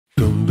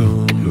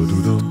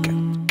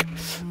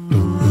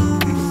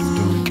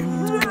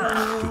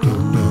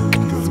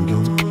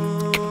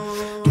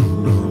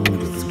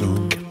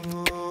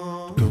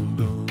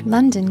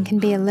London can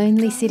be a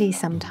lonely city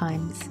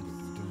sometimes,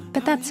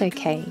 but that's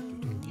okay.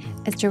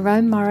 As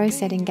Jerome Morrow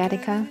said in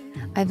Gattaca,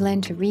 I've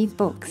learned to read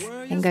books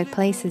and go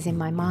places in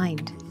my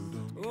mind.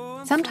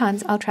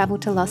 Sometimes I'll travel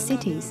to lost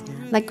cities,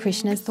 like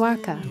Krishna's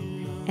Dwarka,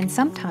 and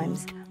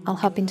sometimes I'll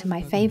hop into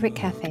my favourite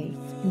cafe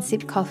and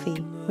sip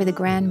coffee with a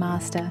grand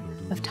master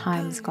of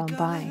times gone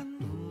by.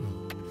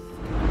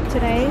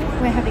 Today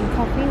we're having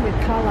coffee with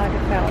Karl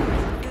Lagerfeld.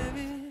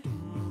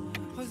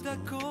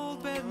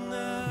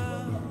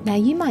 Now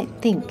you might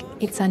think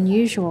it's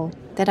unusual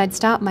that I'd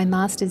start my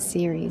master's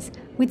series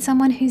with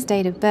someone whose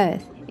date of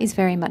birth is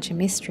very much a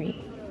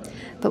mystery.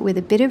 But with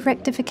a bit of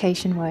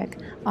rectification work,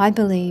 I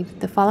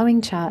believe the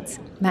following charts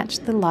match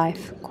the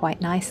life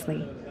quite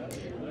nicely.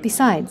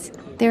 Besides,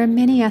 there are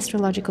many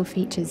astrological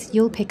features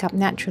you'll pick up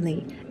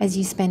naturally as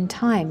you spend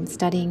time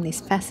studying this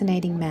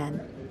fascinating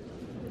man.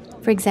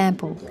 For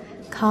example,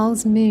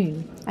 Karl's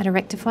moon at a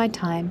rectified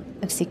time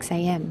of 6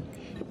 a.m.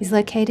 is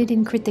located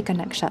in Kritika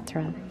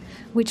Nakshatra,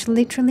 which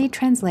literally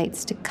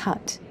translates to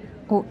cut,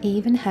 or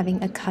even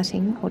having a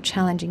cutting or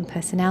challenging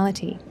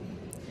personality.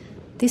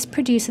 This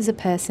produces a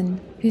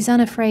person who's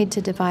unafraid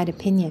to divide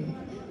opinion.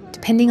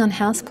 Depending on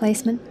house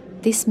placement,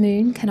 this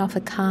moon can offer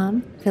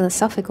calm,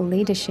 philosophical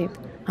leadership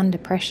under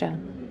pressure.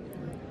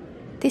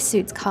 This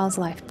suits Karl's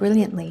life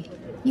brilliantly.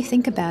 You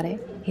think about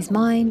it, his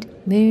mind,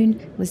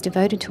 moon, was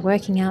devoted to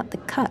working out the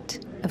cut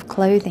of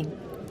clothing.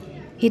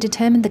 He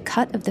determined the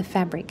cut of the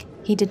fabric.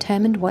 He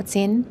determined what's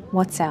in,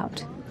 what's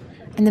out.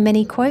 And the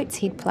many quotes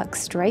he'd pluck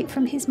straight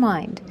from his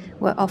mind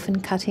were often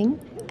cutting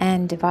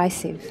and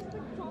divisive.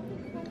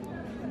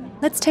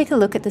 Let's take a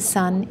look at the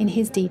Sun in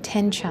his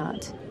D10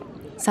 chart.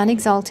 Sun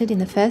exalted in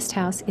the first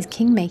house is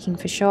king-making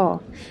for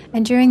sure,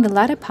 and during the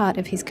latter part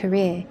of his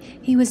career,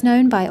 he was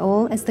known by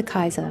all as the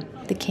Kaiser,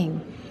 the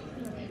king.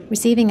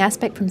 Receiving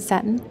aspect from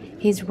Saturn,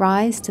 his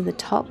rise to the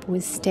top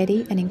was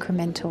steady and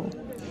incremental.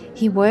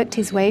 He worked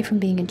his way from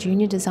being a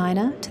junior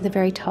designer to the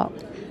very top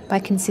by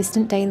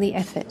consistent daily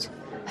effort,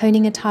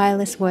 honing a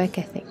tireless work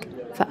ethic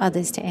for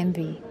others to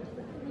envy.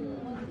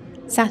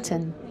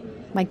 Saturn,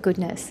 my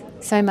goodness,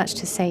 so much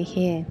to say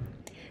here.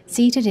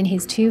 Seated in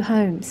his two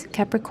homes,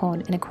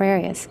 Capricorn and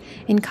Aquarius,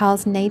 in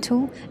Karl's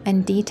natal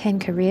and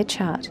D10 career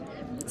chart,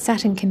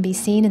 Saturn can be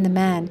seen in the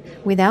man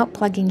without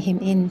plugging him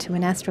into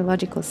an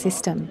astrological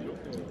system.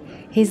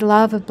 His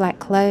love of black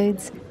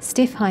clothes,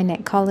 stiff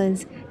high-neck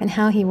collars, and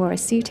how he wore a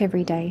suit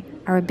every day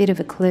are a bit of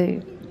a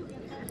clue.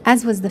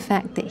 As was the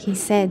fact that he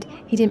said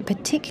he didn't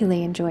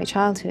particularly enjoy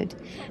childhood,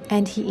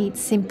 and he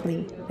eats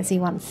simply, as he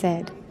once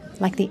said,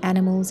 like the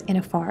animals in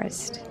a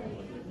forest.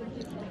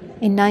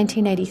 In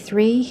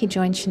 1983, he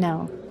joined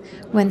Chanel,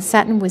 when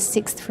Saturn was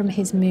sixth from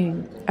his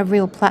moon, a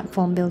real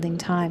platform-building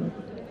time.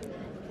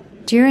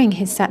 During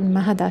his Saturn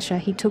Mahadasha,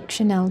 he took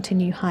Chanel to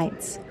new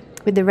heights,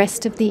 with the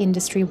rest of the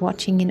industry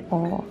watching in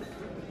awe.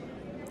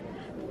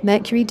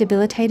 Mercury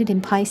debilitated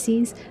in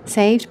Pisces,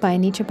 saved by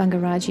Anicca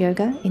Bhangaraj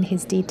Yoga in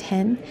his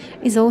D10,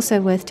 is also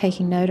worth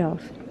taking note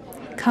of.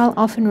 Karl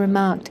often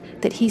remarked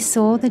that he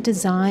saw the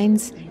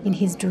designs in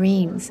his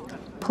dreams,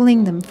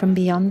 pulling them from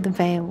beyond the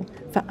veil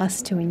for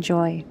us to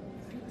enjoy.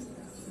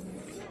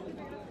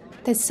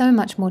 There's so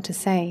much more to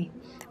say,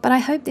 but I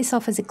hope this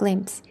offers a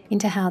glimpse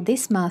into how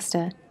this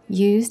master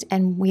used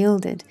and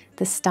wielded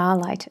the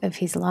starlight of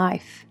his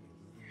life.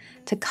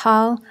 To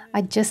Karl,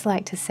 I'd just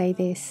like to say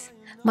this.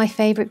 My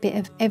favourite bit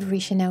of every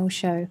Chanel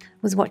show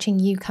was watching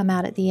you come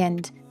out at the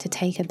end to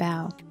take a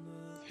bow.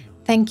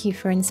 Thank you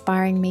for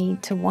inspiring me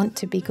to want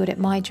to be good at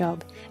my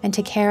job and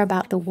to care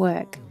about the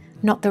work,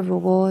 not the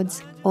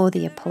rewards or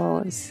the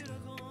applause.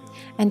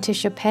 And to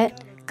Chopette,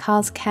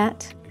 Karl's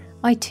cat,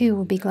 I too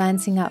will be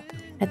glancing up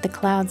at the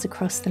clouds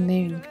across the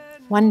moon,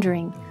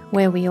 wondering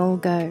where we all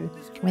go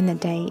when the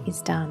day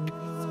is done.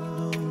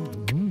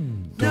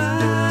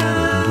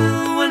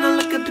 Now, when I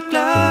look at the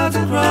clouds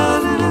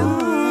across the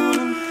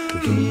moon,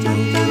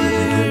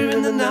 here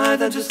in the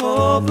night I just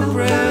hope and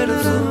pray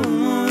to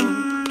soon.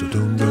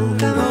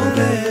 Oh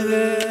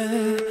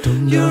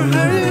baby, you're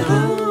hurrying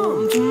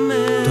home to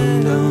me.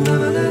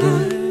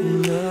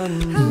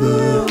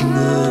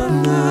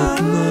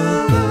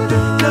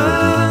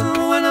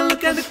 Now when I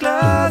look at the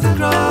clouds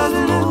across the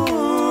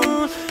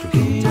moon,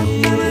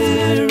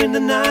 here in the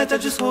night I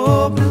just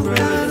hope and pray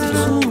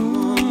to soon.